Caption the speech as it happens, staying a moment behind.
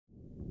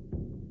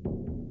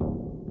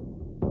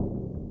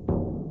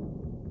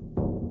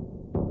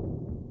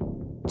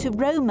To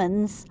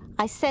Romans,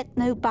 I set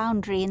no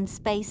boundary in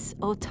space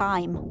or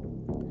time.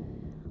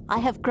 I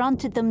have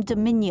granted them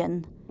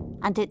dominion,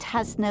 and it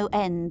has no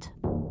end.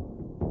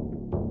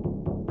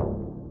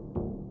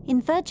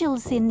 In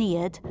Virgil's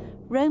Aeneid,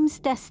 Rome's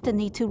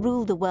destiny to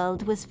rule the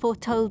world was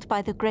foretold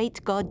by the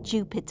great god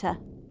Jupiter.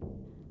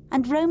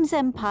 And Rome's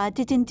empire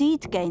did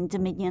indeed gain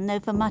dominion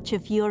over much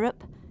of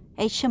Europe,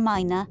 Asia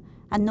Minor,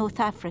 and North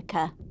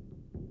Africa.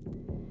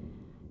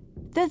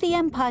 Though the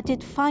empire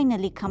did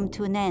finally come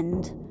to an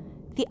end,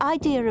 the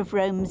idea of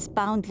Rome's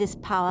boundless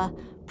power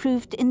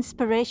proved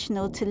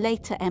inspirational to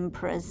later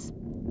emperors,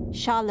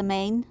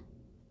 Charlemagne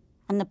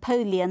and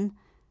Napoleon,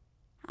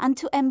 and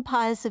to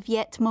empires of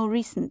yet more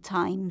recent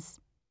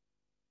times.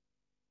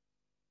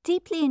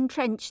 Deeply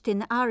entrenched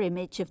in our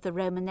image of the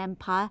Roman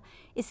Empire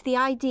is the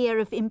idea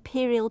of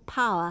imperial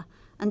power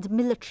and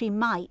military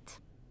might.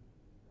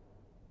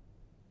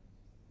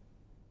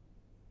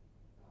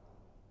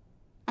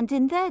 And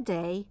in their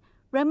day,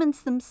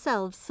 Romans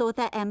themselves saw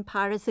their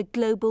empire as a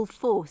global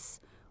force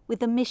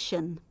with a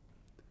mission.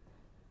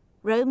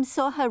 Rome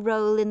saw her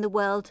role in the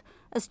world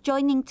as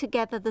joining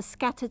together the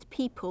scattered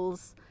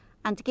peoples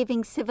and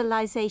giving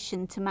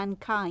civilization to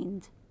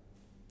mankind.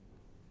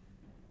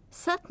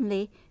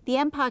 Certainly, the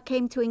empire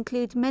came to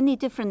include many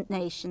different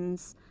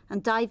nations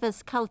and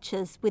diverse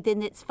cultures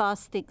within its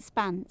vast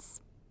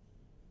expanse.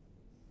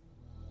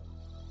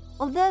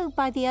 Although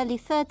by the early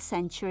 3rd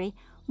century,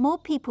 more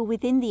people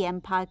within the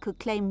empire could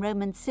claim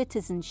Roman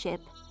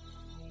citizenship,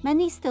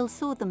 many still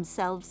saw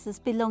themselves as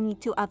belonging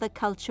to other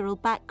cultural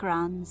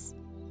backgrounds.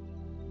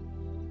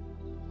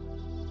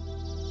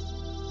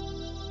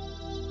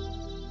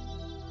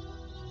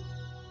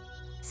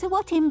 So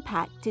what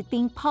impact did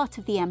being part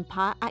of the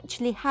empire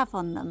actually have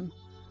on them?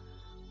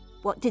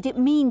 What did it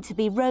mean to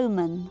be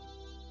Roman?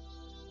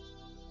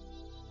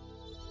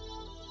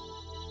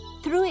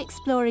 Through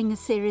exploring a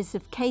series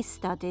of case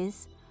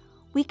studies,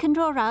 we can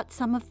draw out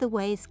some of the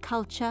ways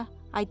culture,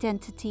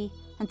 identity,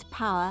 and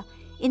power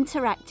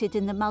interacted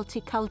in the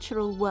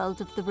multicultural world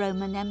of the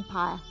Roman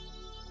Empire.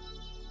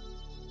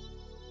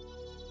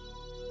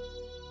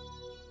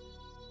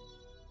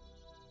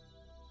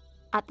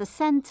 At the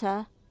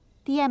centre,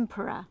 the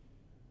emperor,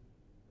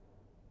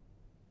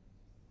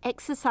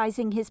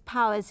 exercising his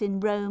powers in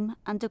Rome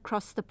and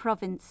across the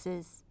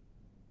provinces.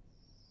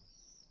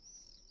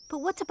 But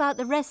what about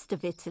the rest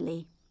of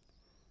Italy?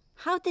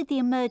 How did the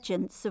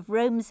emergence of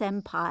Rome's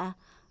empire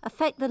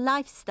affect the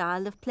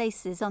lifestyle of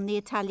places on the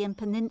Italian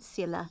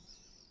peninsula?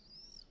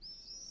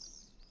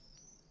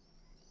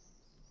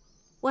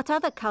 What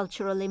other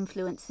cultural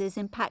influences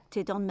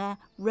impacted on their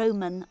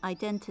Roman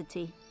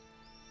identity?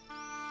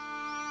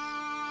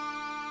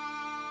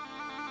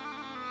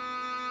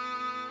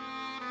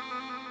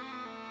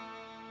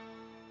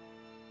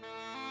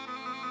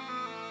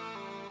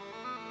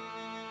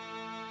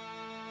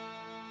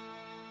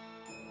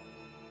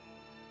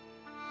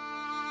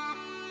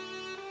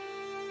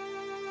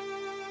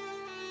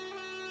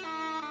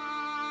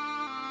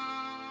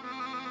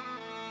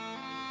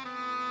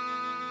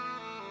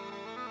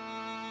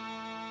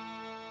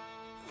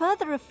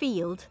 Further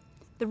afield,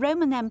 the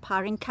Roman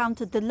Empire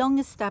encountered the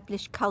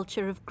long-established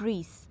culture of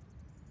Greece,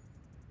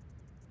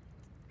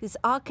 whose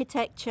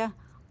architecture,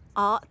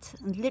 art,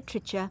 and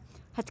literature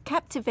had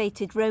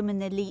captivated Roman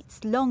elites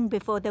long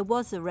before there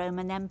was a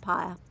Roman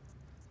Empire.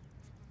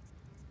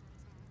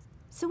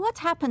 So what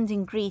happened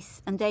in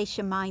Greece and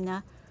Asia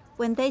Minor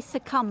when they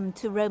succumbed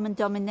to Roman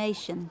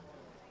domination?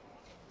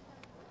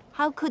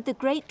 How could the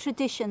great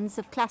traditions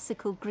of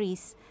classical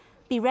Greece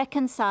be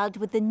reconciled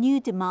with the new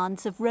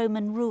demands of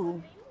Roman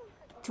rule?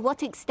 To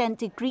what extent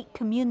did Greek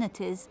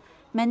communities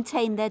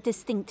maintain their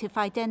distinctive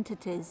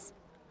identities?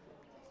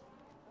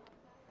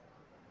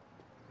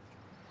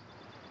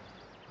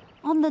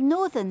 On the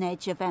northern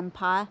edge of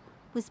empire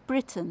was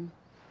Britain.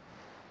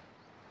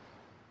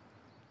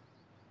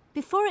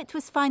 Before it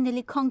was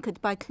finally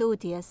conquered by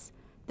Claudius,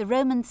 the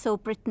Romans saw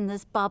Britain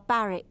as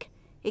barbaric,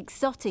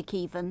 exotic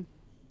even,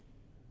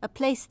 a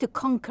place to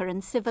conquer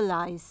and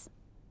civilize.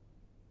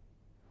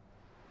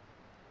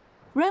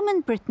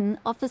 Roman Britain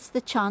offers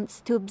the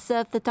chance to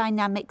observe the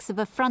dynamics of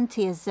a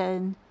frontier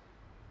zone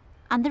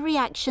and the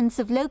reactions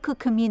of local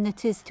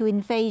communities to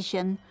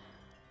invasion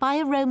by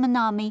a Roman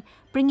army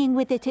bringing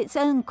with it its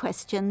own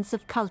questions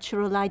of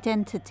cultural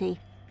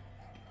identity.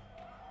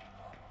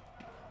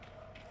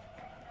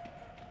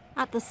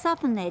 At the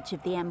southern edge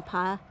of the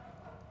empire,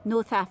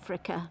 North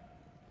Africa.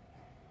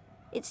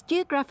 Its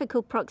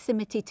geographical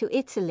proximity to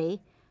Italy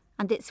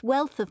and its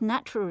wealth of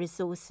natural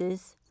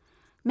resources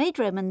made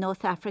Roman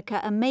North Africa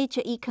a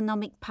major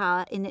economic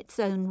power in its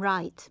own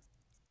right.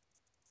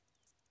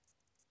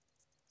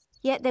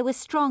 Yet there were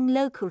strong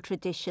local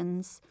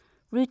traditions,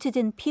 rooted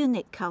in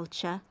Punic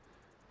culture,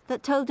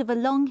 that told of a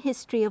long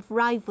history of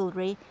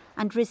rivalry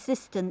and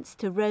resistance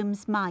to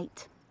Rome's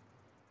might.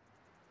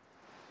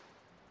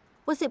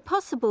 Was it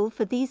possible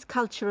for these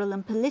cultural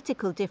and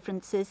political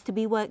differences to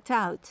be worked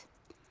out?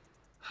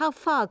 How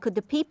far could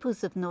the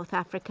peoples of North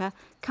Africa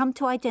come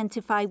to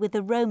identify with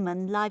a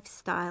Roman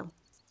lifestyle?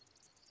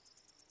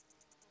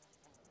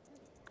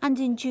 And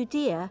in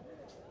Judea,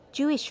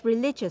 Jewish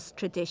religious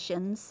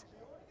traditions,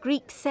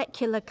 Greek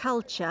secular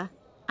culture,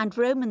 and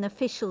Roman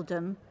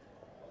officialdom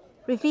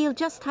reveal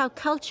just how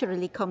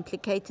culturally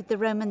complicated the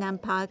Roman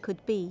Empire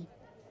could be.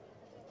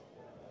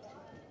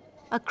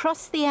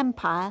 Across the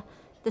empire,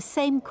 the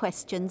same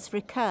questions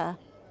recur.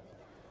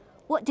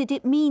 What did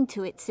it mean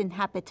to its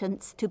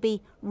inhabitants to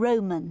be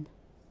Roman?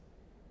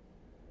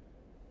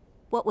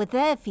 What were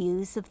their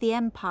views of the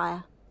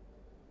empire?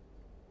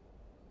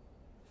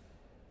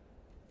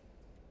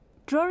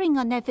 Drawing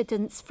on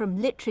evidence from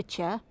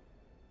literature,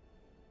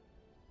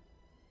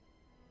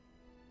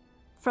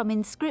 from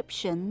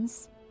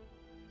inscriptions,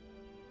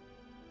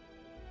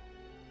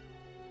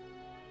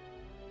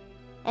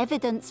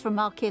 evidence from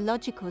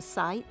archaeological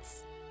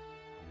sites,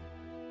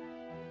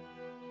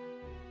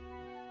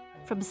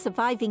 from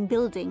surviving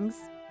buildings,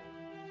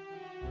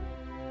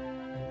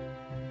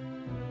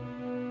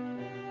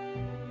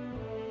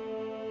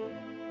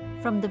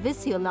 from the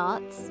visual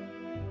arts,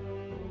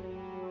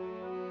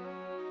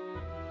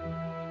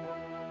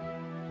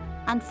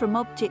 and from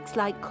objects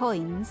like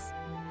coins,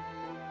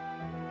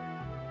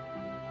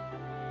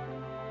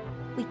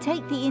 we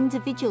take the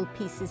individual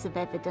pieces of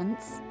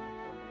evidence,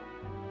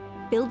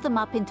 build them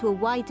up into a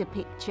wider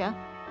picture,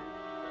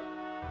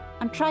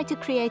 and try to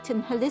create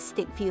an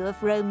holistic view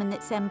of Rome and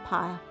its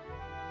empire.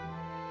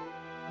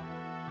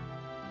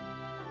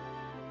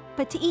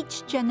 But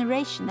each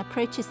generation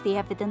approaches the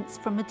evidence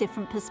from a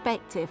different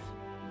perspective.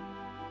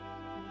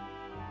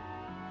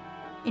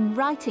 In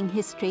writing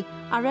history,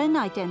 our own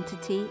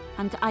identity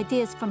and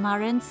ideas from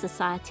our own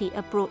society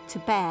are brought to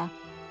bear.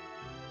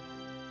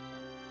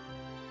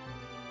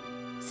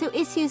 So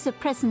issues of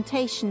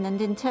presentation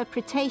and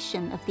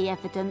interpretation of the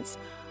evidence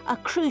are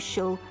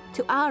crucial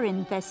to our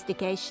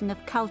investigation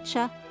of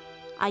culture,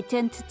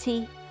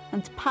 identity,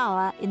 and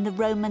power in the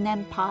Roman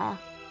Empire.